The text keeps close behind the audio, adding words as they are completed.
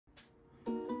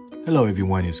Hello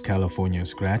everyone, it's California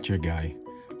Scratcher Guy.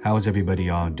 How's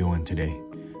everybody all doing today?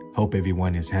 Hope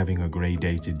everyone is having a great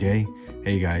day today.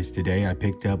 Hey guys, today I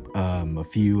picked up a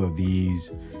few of these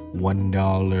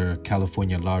 $1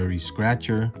 California lottery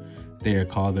scratcher. They are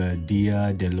called the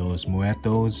Dia de los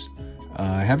Muertos.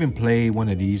 I haven't played one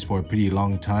of these for a pretty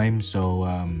long time, so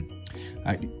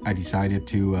I decided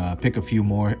to pick a few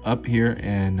more up here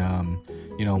and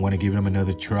want to give them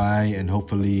another try, and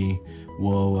hopefully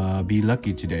we'll be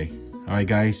lucky today. All right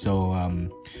guys,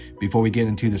 so before we get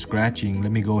into the scratching,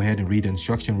 let me go ahead and read the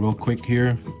instruction real quick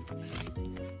here,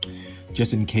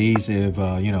 just in case if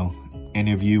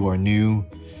any of you are new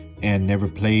and never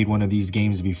played one of these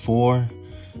games before,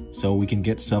 so we can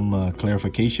get some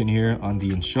clarification here on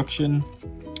the instruction.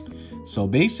 So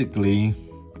basically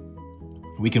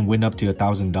we can win up to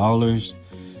 $1,000,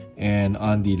 and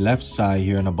on the left side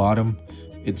here on the bottom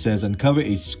it says uncover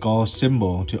a skull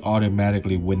symbol to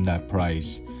automatically win that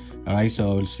prize. All right,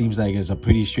 so it seems like it's a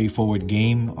pretty straightforward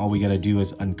game. All we gotta do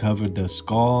is uncover the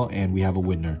skull and we have a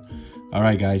winner. All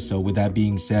right guys, so with that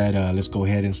being said, let's go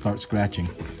ahead and start scratching.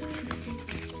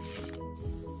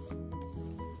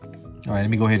 All right,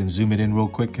 let me go ahead and zoom it in real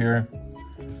quick here.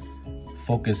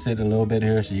 Focus it a little bit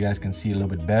here so you guys can see a little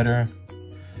bit better.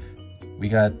 We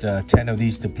got 10 of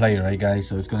these to play, right guys?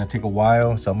 So it's gonna take a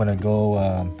while, so I'm gonna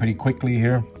go pretty quickly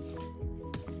here.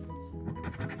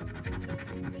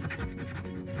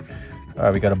 All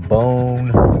right, we got a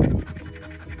bone,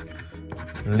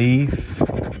 leaf,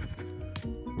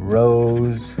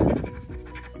 rose,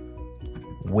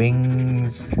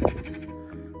 wings,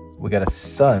 we got a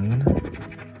sun,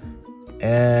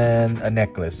 and a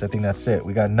necklace. I think that's it.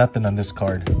 We got nothing on this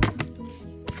card.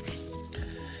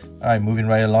 All right, moving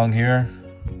right along here.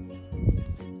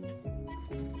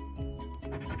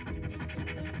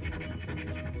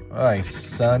 All right,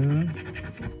 sun,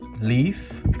 leaf.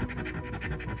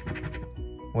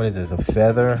 What is this? A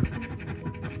feather,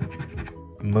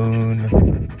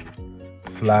 moon,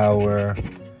 flower,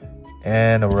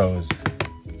 and a rose.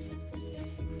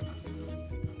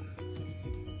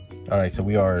 All right, so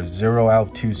we are 0 out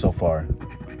of 2 so far.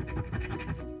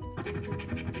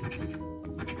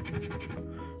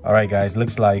 All right, guys,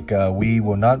 looks like we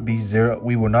will not be 0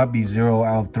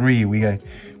 out of 3.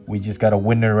 We just got a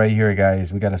winner right here,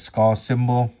 guys. We got a skull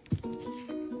symbol.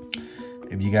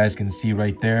 If you guys can see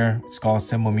right there, skull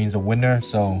symbol means a winner.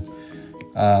 So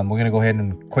we're gonna go ahead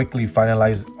and quickly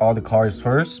finalize all the cards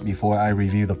first before I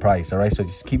review the price. All right, so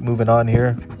just keep moving on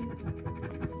here.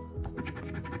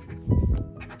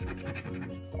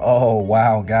 Oh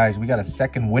wow, guys, we got a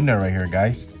second winner right here,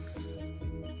 guys.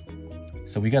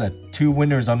 So we got 2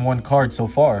 winners on 1 card so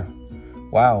far.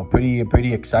 Wow,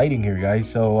 pretty exciting here, guys.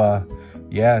 So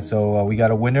yeah, so we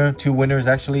got a winner, 2 winners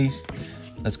actually.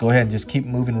 Let's go ahead and just keep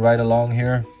moving right along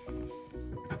here.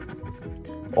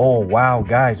 Oh wow,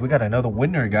 guys, we got another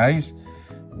winner, guys.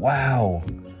 Wow.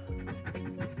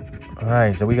 All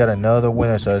right, so we got another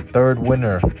winner, so a 3rd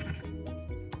winner.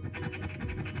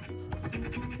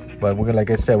 But we're gonna,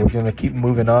 like I said, we're gonna keep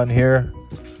moving on here.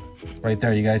 Right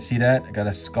there, you guys see that? I got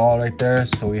a skull right there,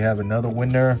 so we have another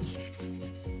winner.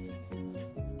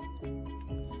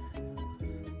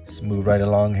 Let's move right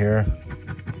along here.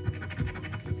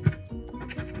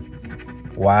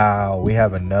 Wow, we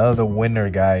have another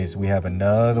winner, guys. We have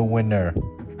another winner.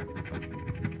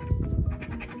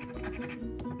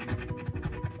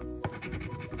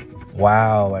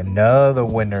 Wow, another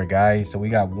winner, guys. So we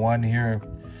got 1 here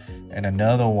and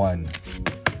another one.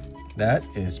 That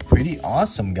is pretty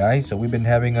awesome, guys. So we've been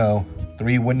having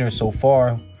 3 winners so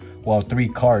far. Well, 3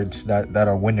 cards that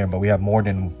are winner, but we have more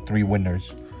than 3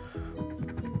 winners.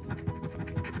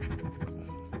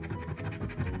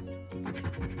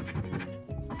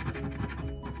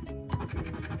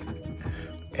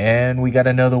 And we got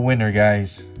another winner,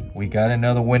 guys. We got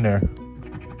another winner.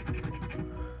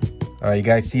 All right, you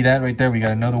guys see that right there? We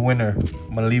got another winner.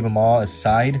 I'm gonna leave them all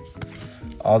aside.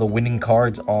 All the winning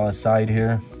cards all aside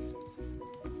here.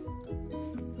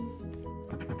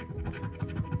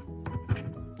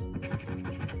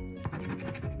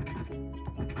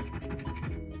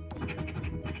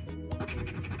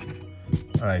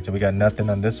 All right, so we got nothing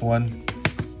on this one.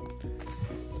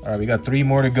 All right, we got 3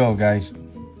 more to go, guys.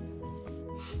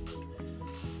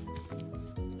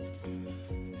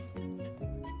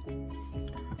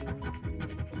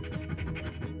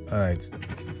 All right.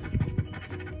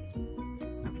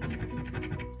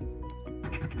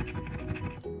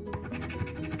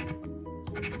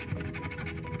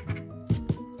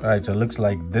 All right, so it looks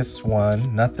like this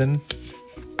one, nothing.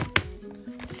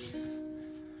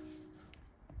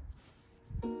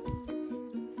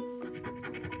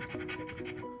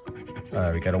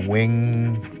 We got a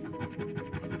wing,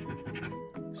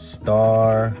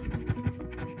 star,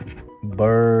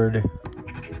 bird,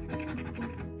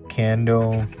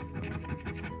 candle,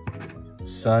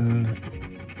 sun,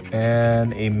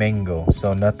 and a mango.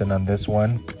 So nothing on this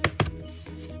one.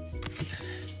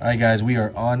 All right, guys, we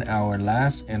are on our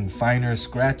last and final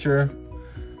scratcher.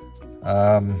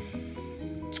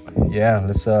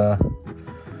 Yeah,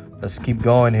 let's keep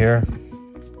going here.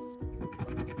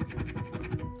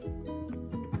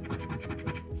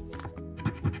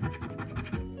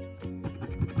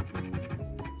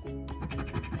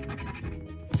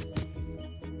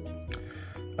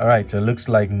 All right, so it looks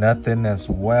like nothing as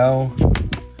well.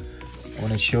 I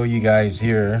want to show you guys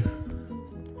here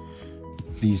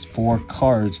these 4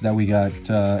 cards that we got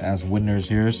as winners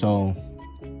here. So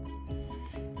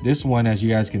this one, as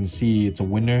you guys can see, it's a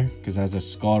winner because it has a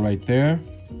skull right there.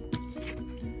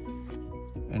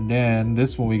 And then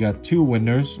this one, we got 2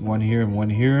 winners, one here and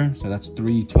one here. So that's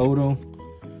 3 total.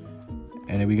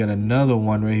 And then we got another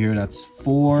one right here, that's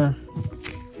 4.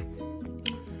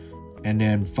 And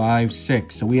then 5,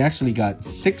 6. So we actually got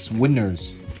 6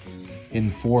 winners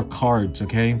in 4 cards,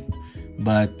 okay?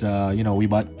 But you know, we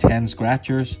bought 10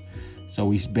 scratchers, so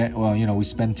we spent, well, you know, we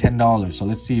spent $10. So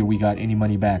let's see if we got any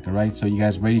money back. All right, so you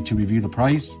guys ready to review the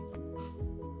price?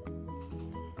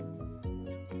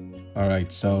 All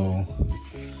right, so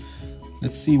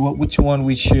let's see which one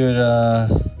we should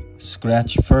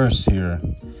scratch first here.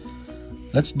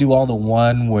 Let's do all the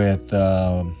one with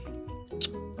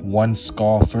 1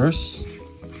 skull first.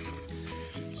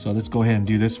 So let's go ahead and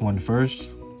do this one first.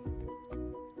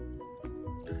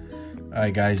 All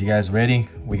right, guys, you guys ready?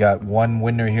 We got 1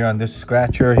 winner here on this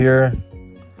scratcher here.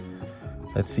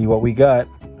 Let's see what we got.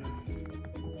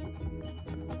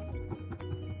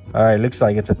 All right, looks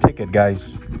like it's a ticket, guys.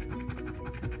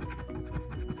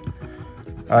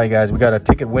 All right, guys, we got a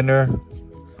ticket winner.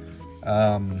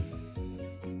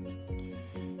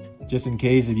 Just in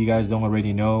case if you guys don't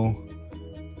already know,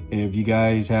 if you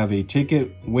guys have a ticket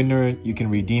winner, you can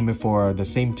redeem it for the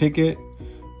same ticket,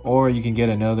 or you can get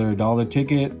another $1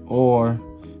 ticket, or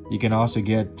you can also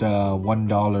get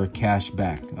 $1 cash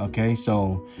back. Okay,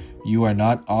 so you are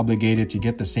not obligated to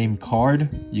get the same card.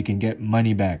 You can get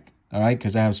money back. All right,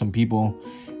 because I have some people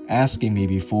asking me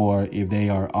before if they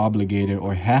are obligated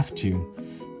or have to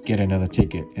get another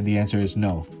ticket, and the answer is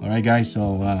no. All right, guys,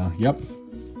 so yep.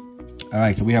 All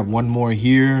right, so we have one more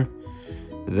here.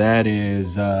 That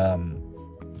is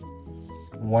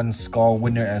 1 skull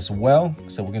winner as well.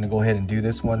 So we're gonna go ahead and do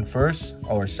this one first,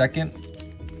 or second.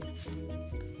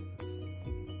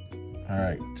 All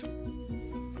right.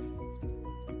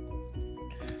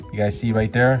 You guys see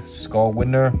right there, skull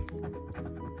winner.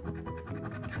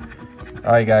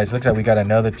 All right, guys, looks like we got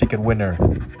another ticket winner.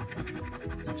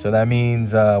 So that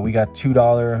means we got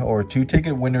 $2 or 2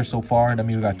 ticket winners so far. That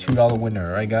means we got $2 winner.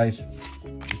 All right, guys.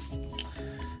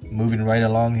 Moving right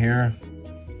along here.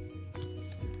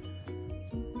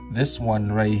 This one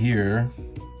right here,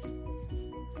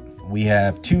 we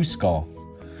have 2 skull.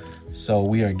 So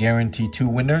we are guaranteed 2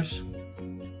 winners.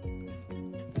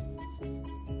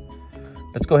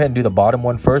 Let's go ahead and do the bottom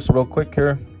one first real quick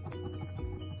here.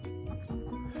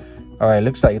 All right,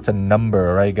 looks like it's a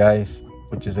number, right, guys?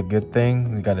 Which is a good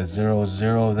thing. We got a 0,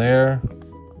 0 there.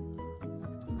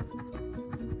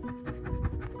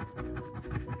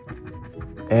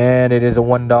 And it is a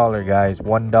 $1, guys.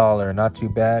 $1. Not too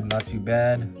bad, not too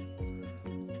bad.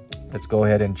 Let's go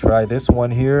ahead and try this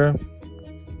one here.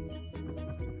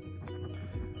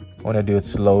 I want to do it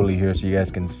slowly here so you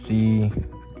guys can see.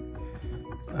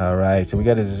 All right, so we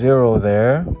got a 0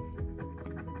 there.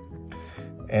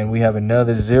 And we have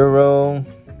another 0.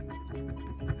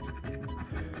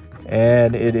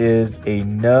 And it is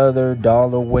another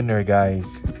 $1 winner, guys.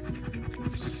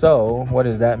 So what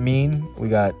does that mean? We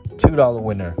got $2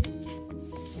 winner.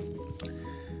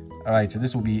 All right, so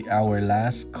this will be our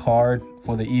last card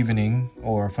for the evening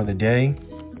or for the day.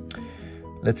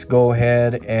 Let's go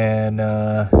ahead and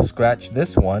scratch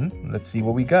this one. Let's see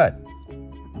what we got.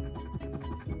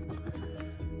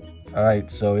 All right,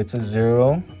 so it's a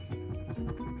 0.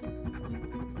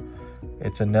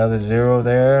 It's another 0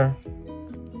 there.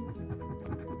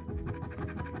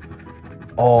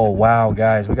 Oh, wow,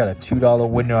 guys, we got a $2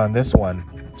 winner on this one.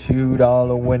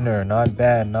 $2 winner. Not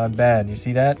bad, not bad. You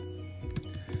see that?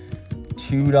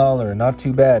 $2. Not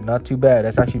too bad, not too bad.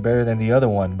 That's actually better than the other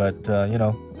one, but you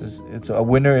know, it's a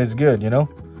winner is good, you know.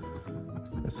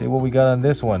 Let's see what we got on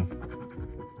this one.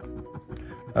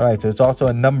 All right, so it's also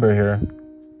a number here.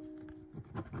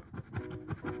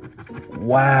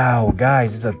 Wow,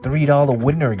 guys, it's a $3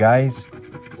 winner, guys.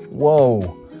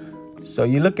 Whoa. So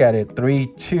you look at it, 3,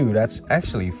 2, that's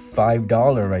actually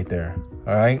 $5 right there.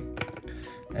 All right.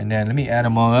 And then let me add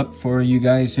them all up for you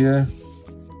guys here.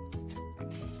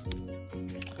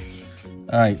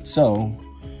 All right, so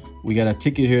we got a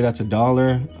ticket here that's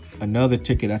 $1. Another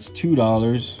ticket that's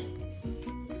 $2.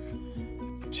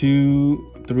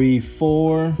 2, 3,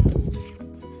 4,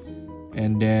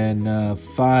 and then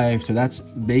 5. So that's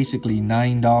basically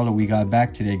 $9 we got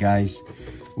back today, guys.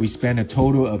 We spent a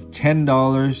total of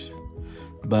 $10,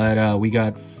 but we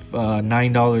got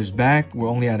 $9 back. We're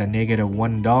only at a negative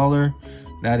 $1.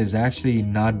 That is actually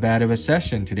not bad of a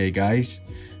session today, guys.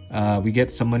 We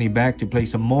get some money back to play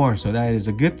some more, so that is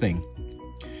a good thing.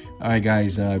 All right,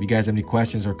 guys, if you guys have any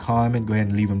questions or comment, go ahead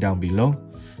and leave them down below.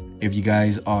 If you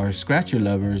guys are Scratcher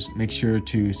lovers, make sure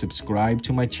to subscribe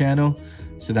to my channel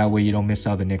so that way you don't miss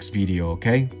out the next video,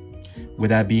 okay?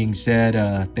 With that being said,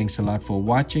 thanks a lot for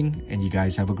watching, and you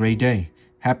guys have a great day.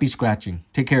 Happy scratching.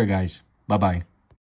 Take care, guys. Bye-bye.